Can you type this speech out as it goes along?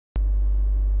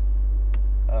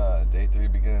Day 3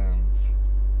 begins.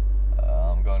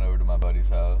 I'm going over to my buddy's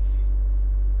house.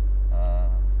 Not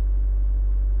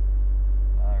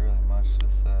really much to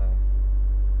say,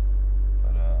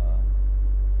 but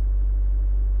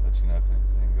let you know if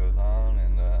anything goes on,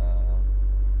 and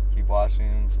keep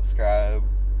watching, subscribe,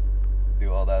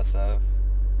 do all that stuff.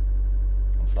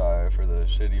 I'm sorry for the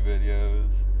shitty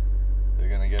videos. They're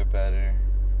gonna get better.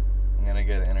 I'm gonna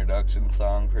get an introduction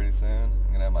song pretty soon.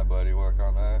 I'm gonna have my buddy work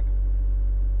on that.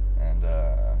 And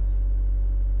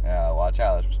yeah, watch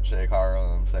out, Shay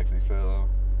Carl and Sexy Phil,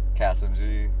 Cass and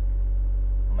G.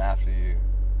 I'm after you.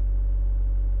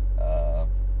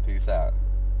 Peace out.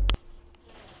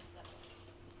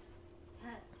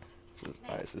 This is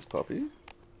Isis puppy.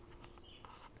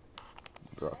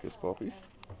 Raucous puppy.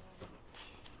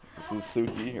 This is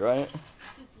Suki, right?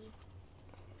 Suki.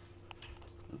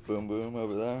 This is Boom Boom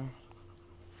over there.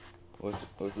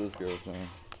 What's this girl's name?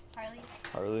 Harley.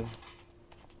 Harley?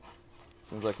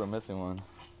 Seems like we're missing one.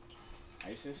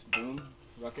 Isis, Boom,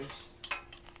 Ruckus,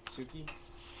 Suki.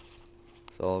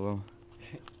 It's all of them.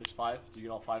 There's 5. Do you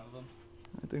get all 5 of them?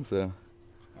 I think so.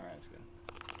 Alright, that's good.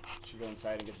 Should go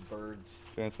inside and get the birds.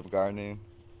 Doing some gardening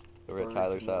over Birds at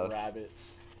Tyler's and the house.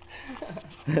 rabbits.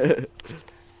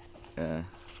 Yeah.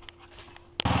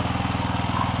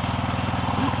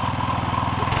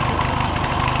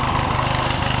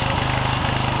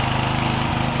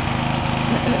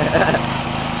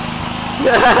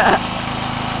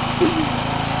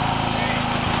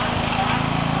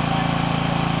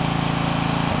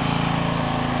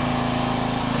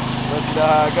 Let's see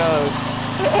how it goes.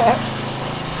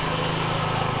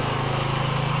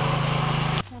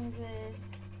 Comes with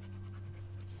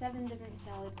 7 different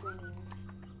salad greens.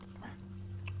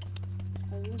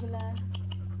 Arugula,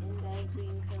 endive,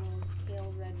 green kernels,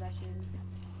 kale, red Russian,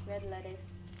 red lettuce,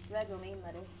 red romaine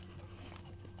lettuce,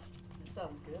 It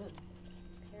sounds good.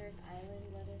 Paris Island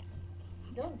lettuce.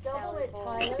 Don't double Salad it, bowl.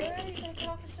 Tyler. You're going to cut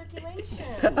off your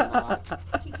circulation. Not.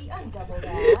 Kiki, undouble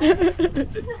that.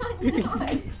 It's not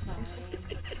nice. Sorry.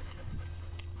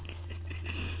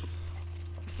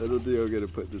 I don't think I'm gonna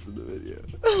put this in the video.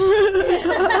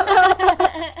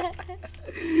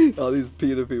 All these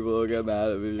PETA people will get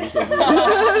mad at me or something.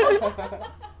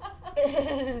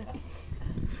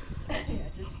 Yeah,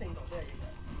 just single. There you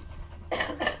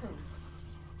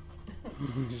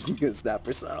go. She's gonna snap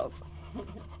herself. Come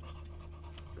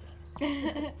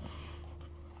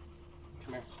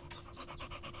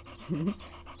here.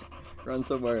 Run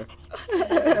somewhere.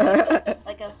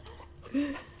 Like a.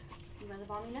 You run the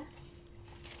ball, Nina?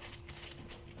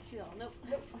 Nope.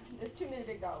 Nope. There's too many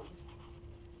big dogs.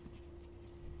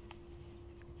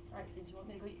 Alright, so do you want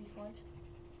me to go eat piece of lunch?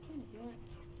 If you want.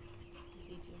 I'll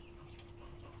feed you.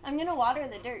 I'm gonna water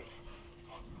the dirt.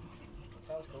 That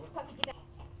sounds cool. Puppy, get out.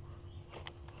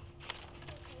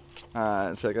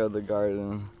 Alright, check out the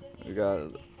garden. We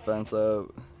got the fence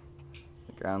up.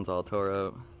 The ground's all tore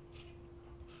up.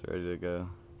 It's ready to go.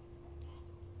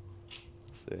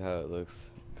 See how it looks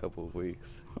in a couple of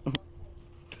weeks.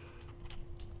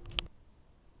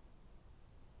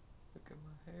 Look at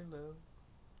my halo.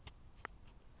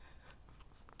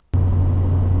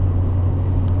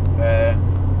 Hey,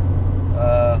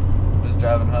 just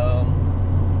driving home.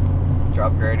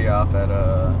 Dropped Grady off at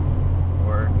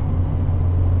work.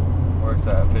 Works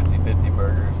at 50/50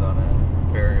 Burgers on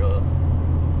Imperial.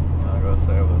 I'll go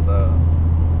say what's up.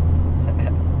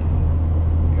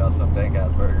 You got some dank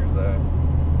ass burgers there.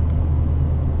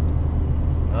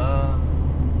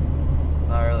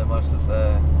 Not really much to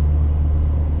say.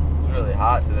 It's really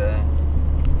hot today.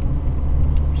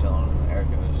 I'm chilling in the air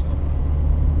conditioning.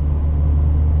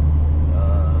 I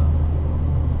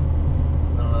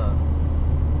don't know.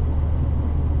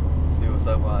 See what's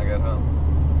up when I get home.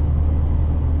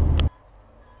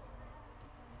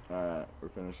 Alright, we're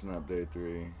finishing up day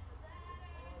 3.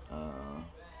 I'm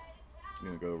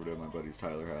gonna go over to my buddy's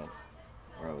Tyler house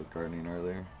where I was gardening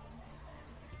earlier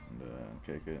and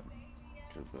kick it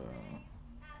because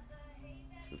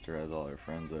sister has all her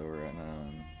friends over right now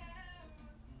and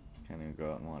can't even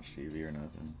go out and watch TV or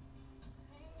nothing.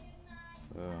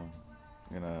 So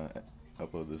I'm gonna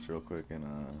upload this real quick and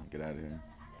get out of here.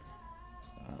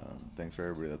 Thanks for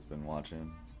everybody that's been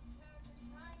watching.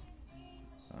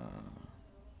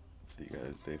 See you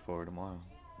guys day 4 tomorrow.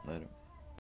 Later.